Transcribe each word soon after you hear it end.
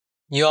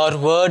Your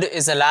word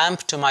is a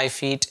lamp to my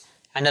feet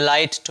and a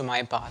light to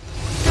my path.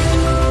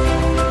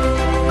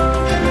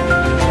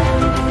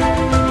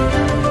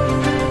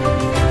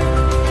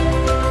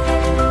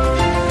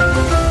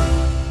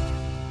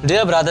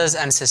 Dear brothers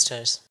and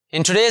sisters,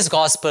 in today's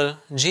Gospel,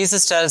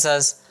 Jesus tells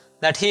us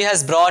that He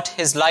has brought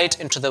His light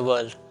into the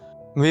world.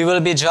 We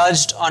will be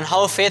judged on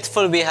how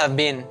faithful we have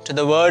been to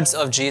the words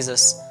of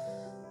Jesus,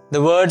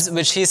 the words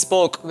which He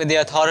spoke with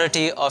the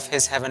authority of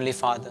His Heavenly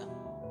Father.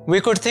 We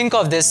could think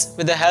of this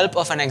with the help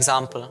of an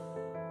example.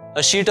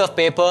 A sheet of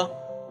paper,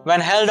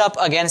 when held up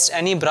against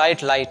any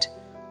bright light,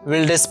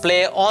 will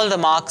display all the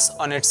marks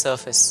on its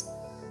surface.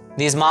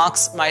 These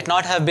marks might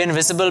not have been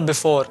visible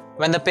before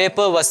when the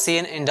paper was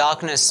seen in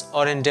darkness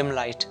or in dim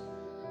light.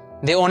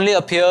 They only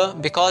appear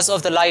because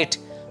of the light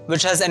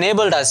which has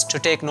enabled us to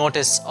take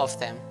notice of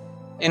them.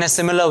 In a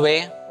similar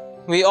way,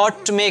 we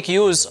ought to make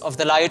use of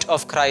the light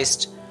of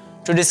Christ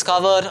to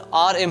discover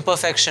our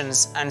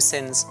imperfections and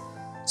sins,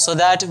 so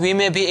that we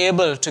may be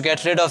able to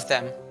get rid of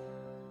them.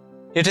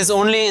 It is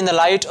only in the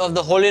light of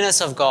the holiness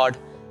of God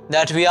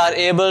that we are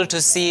able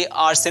to see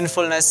our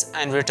sinfulness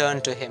and return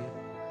to Him.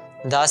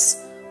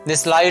 Thus,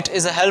 this light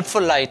is a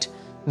helpful light,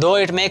 though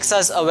it makes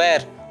us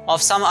aware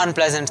of some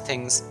unpleasant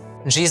things.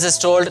 Jesus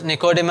told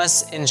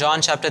Nicodemus in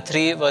John chapter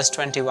 3 verse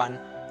 21,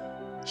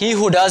 "He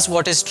who does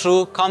what is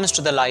true comes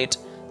to the light,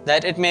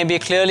 that it may be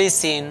clearly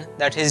seen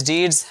that his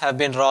deeds have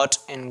been wrought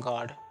in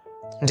God."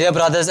 Dear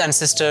brothers and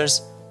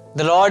sisters,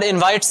 the Lord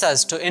invites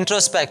us to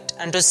introspect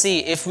and to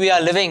see if we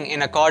are living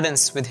in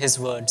accordance with His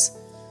words.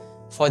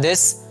 For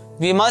this,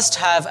 we must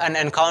have an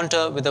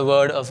encounter with the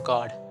Word of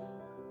God.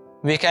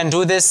 We can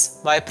do this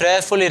by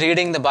prayerfully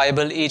reading the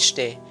Bible each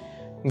day,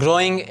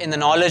 growing in the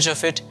knowledge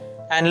of it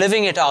and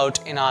living it out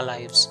in our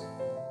lives.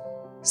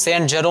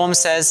 Saint Jerome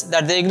says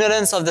that the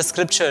ignorance of the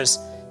Scriptures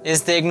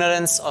is the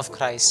ignorance of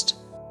Christ.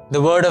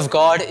 The Word of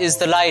God is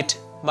the light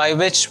by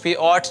which we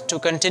ought to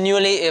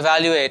continually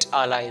evaluate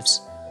our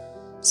lives.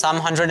 Psalm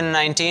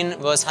 119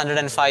 verse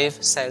 105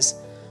 says,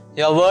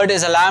 "Your word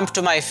is a lamp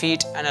to my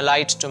feet and a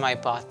light to my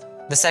path."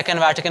 The Second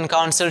Vatican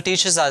Council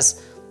teaches us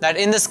that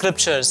in the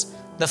Scriptures,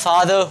 the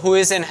Father who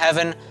is in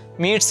heaven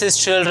meets His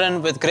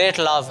children with great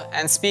love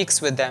and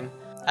speaks with them.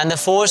 And the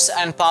force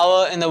and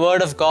power in the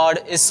Word of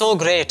God is so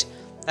great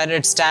that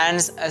it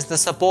stands as the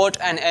support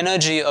and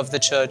energy of the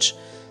Church,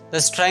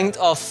 the strength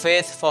of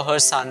faith for her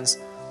sons,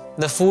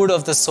 the food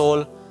of the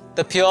soul,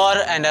 the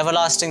pure and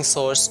everlasting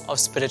source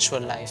of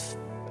spiritual life.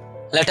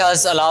 Let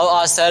us allow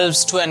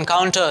ourselves to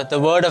encounter the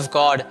Word of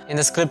God in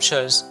the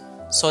Scriptures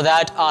so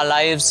that our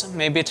lives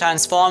may be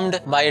transformed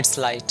by its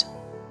light.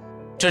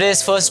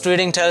 Today's first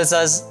reading tells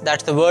us that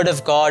the Word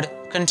of God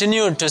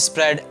continued to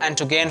spread and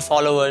to gain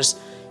followers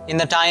in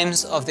the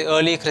times of the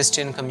early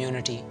Christian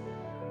community.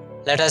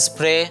 Let us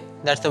pray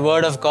that the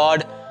Word of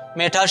God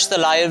may touch the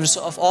lives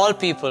of all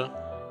people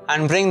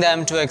and bring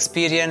them to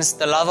experience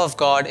the love of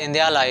God in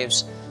their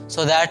lives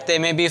so that they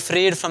may be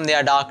freed from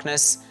their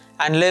darkness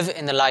and live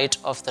in the light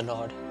of the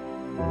Lord.